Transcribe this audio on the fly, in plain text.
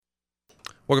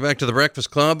Welcome back to the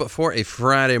Breakfast Club for a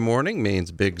Friday morning.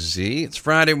 Maine's Big Z. It's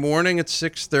Friday morning. It's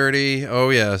 6:30. Oh,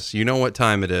 yes. You know what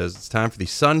time it is. It's time for the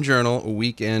Sun Journal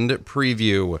Weekend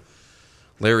Preview.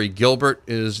 Larry Gilbert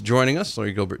is joining us.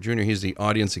 Larry Gilbert Jr., he's the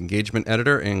audience engagement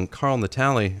editor, and Carl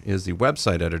Natale is the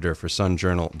website editor for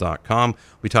sunjournal.com.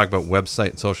 We talk about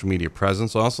website and social media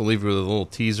presence. I'll also leave you with a little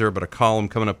teaser about a column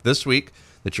coming up this week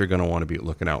that you're going to want to be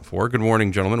looking out for. Good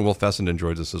morning, gentlemen. Will Fessenden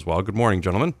joins us as well. Good morning,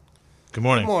 gentlemen. Good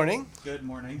morning. Good morning. Good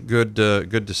morning.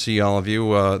 Good to see all of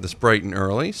you this bright and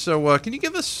early. So can you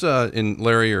give us, and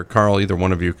Larry or Carl, either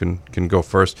one of you can go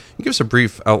first, can you give us a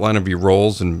brief outline of your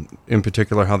roles and in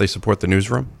particular how they support the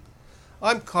newsroom?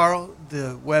 I'm Carl,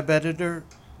 the web editor.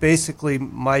 Basically,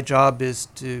 my job is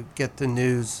to get the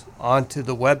news onto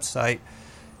the website,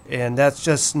 and that's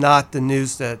just not the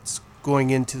news that's going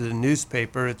into the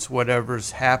newspaper. It's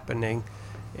whatever's happening,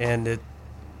 and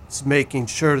it's making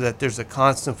sure that there's a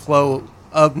constant flow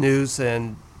of news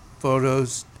and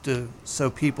photos so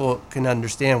people can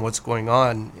understand what's going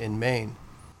on in Maine.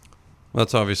 Well,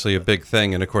 that's obviously a big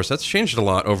thing, and of course that's changed a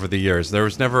lot over the years. There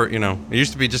was never, it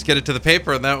used to be just get it to the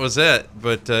paper and that was it.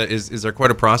 But is there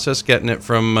quite a process getting it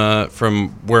from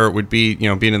where it would be,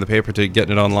 being in the paper to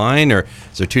getting it online, or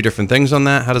is there two different things on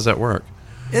that? How does that work?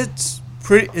 It's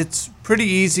pretty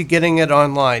easy getting it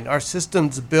online. Our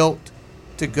system's built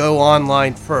to go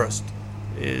online first.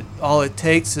 All it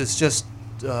takes is just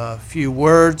a few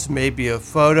words, maybe a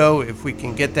photo, if we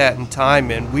can get that in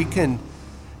time, and we can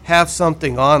have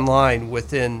something online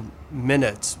within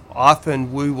minutes.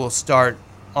 Often we will start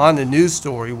on a news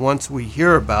story once we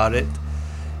hear about it,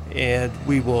 and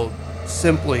we will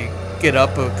simply get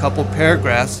up a couple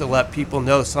paragraphs to let people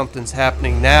know something's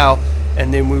happening now,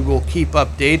 and then we will keep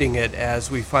updating it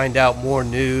as we find out more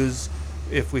news.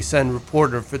 If we send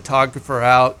reporter or photographer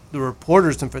out, the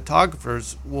reporters and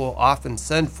photographers will often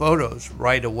send photos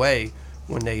right away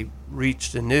when they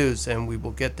reach the news, and we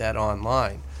will get that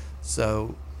online.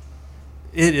 So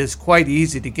it is quite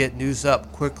easy to get news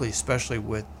up quickly, especially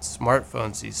with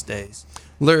smartphones these days.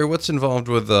 Larry, what's involved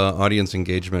with audience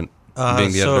engagement,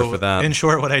 being the editor for that? In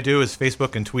short, what I do is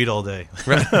Facebook and tweet all day,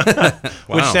 Wow.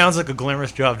 which sounds like a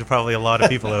glamorous job to probably a lot of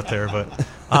people out there, but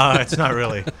it's not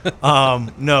really.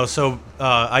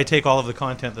 I take all of the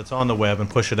content that's on the web and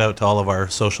push it out to all of our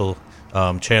social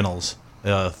channels,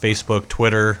 Facebook,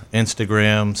 Twitter,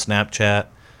 Instagram, Snapchat,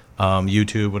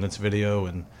 YouTube when it's video,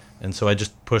 and so I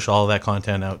just push all of that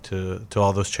content out to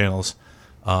all those channels.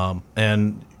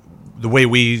 And the way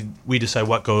we decide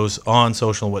what goes on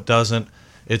social and what doesn't,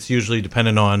 it's usually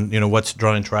dependent on what's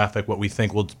drawing traffic, what we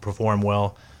think will perform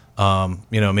well.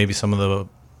 Maybe some of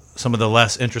the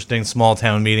less interesting small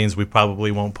town meetings we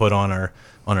probably won't put on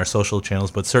our social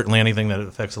channels, but certainly anything that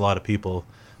affects a lot of people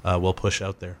we'll push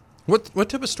out there. What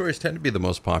type of stories tend to be the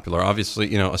most popular?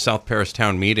 Obviously, a South Paris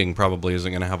town meeting probably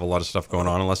isn't going to have a lot of stuff going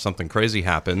on unless something crazy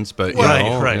happens. But Right.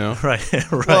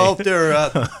 Well,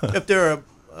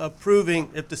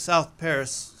 if the South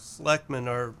Paris selectmen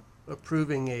are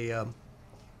approving a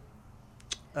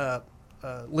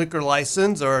liquor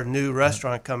license or a new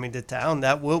restaurant coming to town,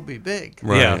 that will be big.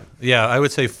 Right. Yeah. I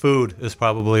would say food is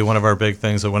probably one of our big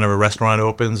things. That whenever a restaurant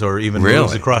opens or even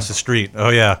moves across the street. Oh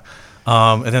yeah.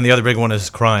 And then the other big one is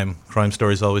crime. Crime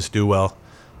stories always do well,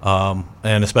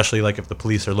 and especially like if the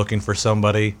police are looking for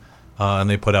somebody and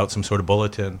they put out some sort of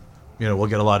bulletin, we'll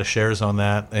get a lot of shares on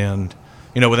that. And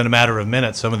within a matter of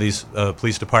minutes, some of these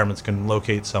police departments can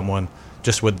locate someone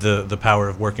just with the power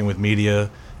of working with media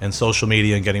and social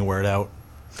media and getting word out.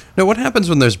 Now, what happens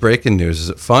when there's breaking news? Is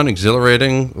it fun,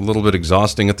 exhilarating, a little bit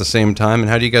exhausting at the same time? And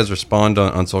how do you guys respond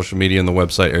on social media and the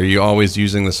website? Are you always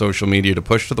using the social media to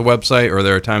push to the website, or are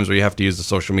there times where you have to use the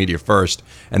social media first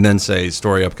and then say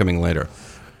story upcoming later?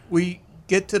 We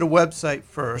get to the website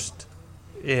first,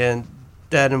 and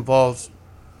that involves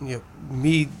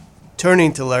me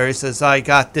turning to Larry, says, I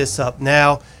got this up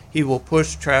now. He will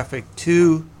push traffic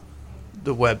to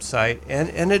the website,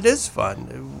 and it is fun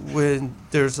when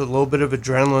there's a little bit of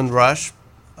adrenaline rush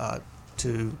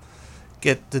to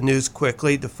get the news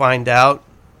quickly, to find out,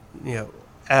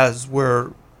 as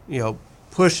we're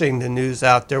pushing the news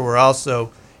out there, we're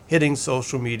also hitting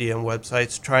social media and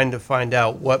websites trying to find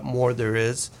out what more there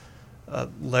is.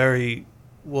 Larry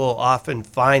will often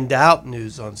find out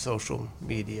news on social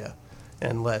media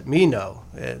and let me know,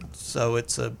 and so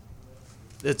it's a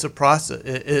process.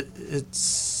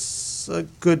 It's a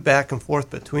good back and forth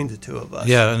between the two of us.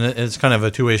 Yeah, and it's kind of a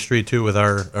two-way street too with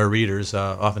our readers.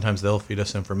 Oftentimes they'll feed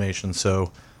us information,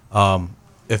 so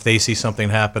if they see something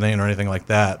happening or anything like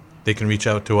that, they can reach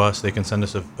out to us. They can send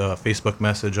us a Facebook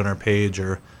message on our page,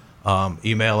 or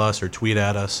email us or tweet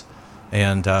at us.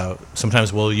 and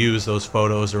sometimes we'll use those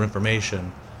photos or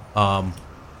information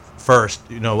first,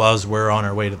 as we're on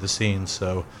our way to the scene.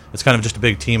 So it's kind of just a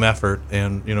big team effort,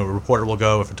 and a reporter will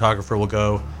go, a photographer will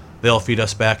go, they'll feed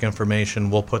us back information,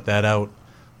 we'll put that out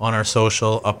on our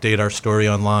social, update our story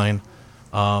online,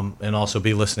 and also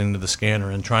be listening to the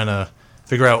scanner and trying to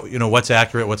figure out what's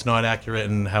accurate, what's not accurate,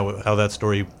 and how that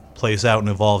story plays out and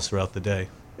evolves throughout the day.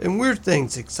 And weird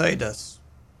things excite us.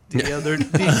 The other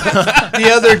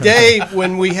day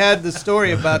when we had the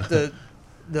story about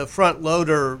the front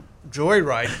loader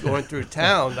joyride going through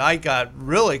town, I got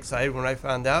really excited when I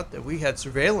found out that we had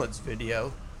surveillance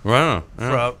video Wow.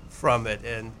 from it,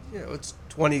 and it's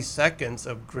 20 seconds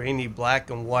of grainy black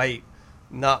and white,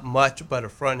 not much but a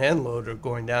front end loader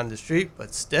going down the street,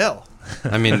 but still.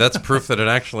 I mean, that's proof that it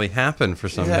actually happened for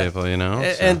some people,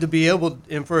 And to be able,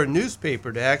 and for a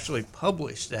newspaper to actually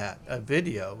publish a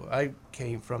video. I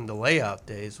came from the layout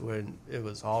days when it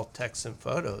was all text and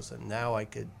photos, and now I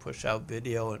could push out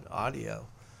video and audio.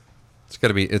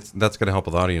 That's going to help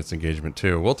with audience engagement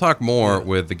too. We'll talk more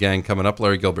with the gang coming up.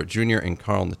 Larry Gilbert Jr. and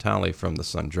Carl Natale from the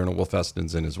Sun Journal. Will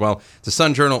Fessenden's in as well. It's a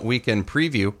Sun Journal weekend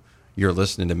preview. You're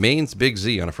listening to Maine's Big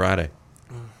Z on a Friday.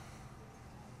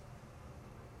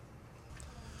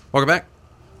 Welcome back.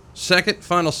 Second,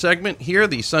 final segment here,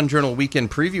 the Sun Journal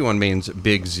weekend preview on Maine's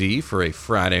Big Z for a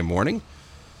Friday morning.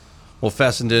 Well,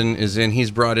 Fessenden is in. He's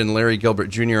brought in Larry Gilbert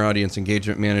Jr., Audience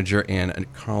Engagement Manager, and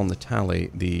Carl Natale,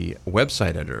 the website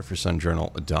editor for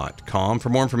sunjournal.com. For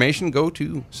more information, go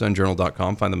to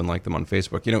sunjournal.com. Find them and like them on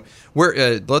Facebook.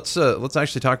 Let's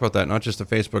actually talk about that, not just the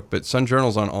Facebook, but Sun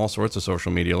Journal's on all sorts of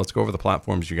social media. Let's go over the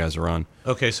platforms you guys are on.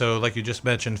 Okay, so like you just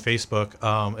mentioned, Facebook,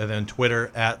 and then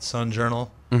Twitter @Sun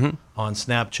Journal, on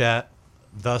Snapchat,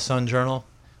 The Sun Journal,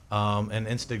 and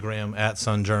Instagram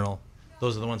 @Sun Journal.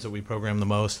 Those are the ones that we program the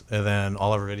most, and then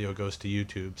all of our video goes to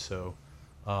YouTube. So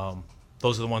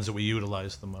those are the ones that we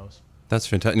utilize the most. That's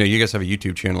fantastic. No, you guys have a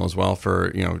YouTube channel as well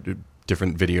for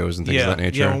different videos and things of that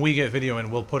nature. Yeah, when we get video in,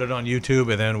 we'll put it on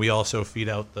YouTube, and then we also feed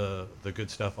out the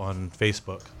good stuff on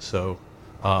Facebook. So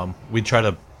we try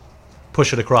to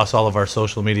push it across all of our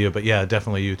social media, but yeah,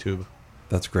 definitely YouTube.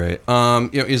 That's great.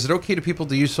 Is it okay to people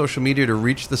to use social media to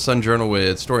reach the Sun Journal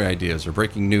with story ideas or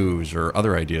breaking news or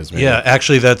other ideas? Maybe? Yeah,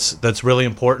 actually, that's really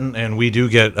important, and we do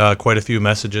get quite a few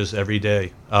messages every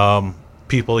day.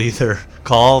 People either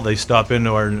call, they stop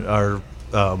into our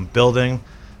building.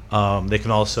 They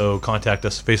can also contact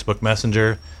us Facebook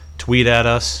Messenger, tweet at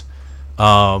us,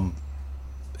 and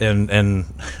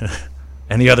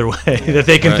any other way that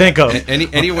they can think of.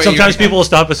 Any way. Sometimes people will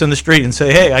stop us in the street and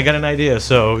say, "Hey, I got an idea."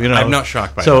 So I'm not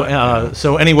shocked by that.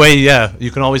 So anyway,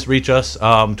 you can always reach us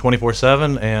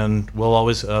 24/7, and we'll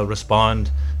always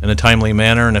respond in a timely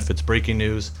manner. And if it's breaking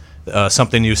news,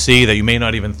 something you see that you may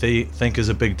not even think is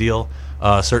a big deal,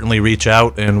 certainly reach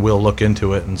out, and we'll look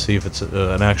into it and see if it's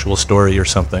an actual story or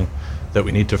something that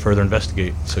we need to further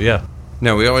investigate. So yeah.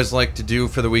 Now, we always like to do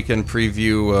for the weekend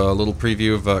preview a little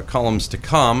preview of columns to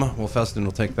come. Well, Fessenden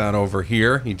will take that over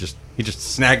here. He just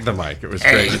snagged the mic. It was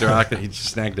great. He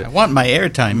just snagged it. I want my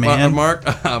airtime, man. Mark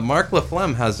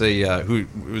Laflemme has who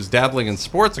was dabbling in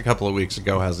sports a couple of weeks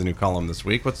ago, has a new column this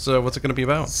week. What's it going to be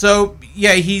about? So,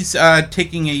 yeah, he's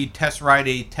taking a test ride,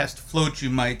 a test float,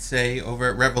 you might say, over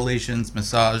at Revelations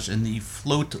Massage in the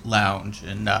Float Lounge.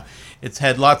 And it's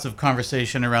had lots of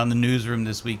conversation around the newsroom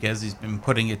this week as he's been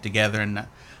putting it together. And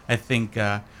I think,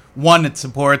 one, it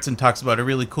supports and talks about a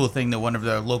really cool thing that one of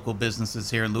the local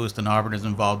businesses here in Lewiston Auburn is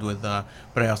involved with. But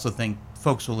I also think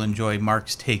folks will enjoy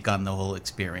Mark's take on the whole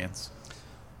experience.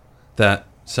 That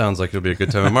sounds like it'll be a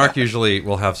good time. And Mark usually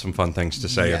will have some fun things to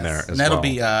say in there as well. And that'll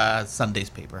be Sunday's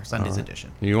paper, Sunday's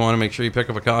edition. You want to make sure you pick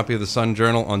up a copy of the Sun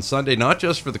Journal on Sunday, not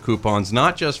just for the coupons,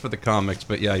 not just for the comics,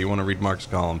 but you want to read Mark's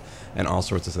column and all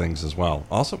sorts of things as well.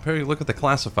 Also, probably look at the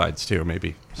classifieds too.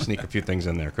 Maybe sneak a few things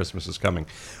in there. Christmas is coming.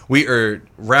 We are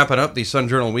wrapping up the Sun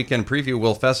Journal weekend preview.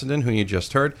 Will Fessenden, who you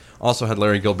just heard, also had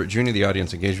Larry Gilbert Jr., the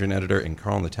audience engagement editor, and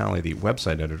Carl Natale, the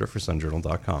website editor for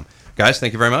sunjournal.com. Guys,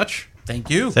 thank you very much. Thank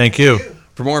you. Thank you.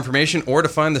 For more information or to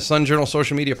find the Sun Journal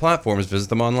social media platforms, visit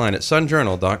them online at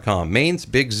sunjournal.com. Maine's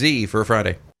Big Z for a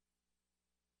Friday.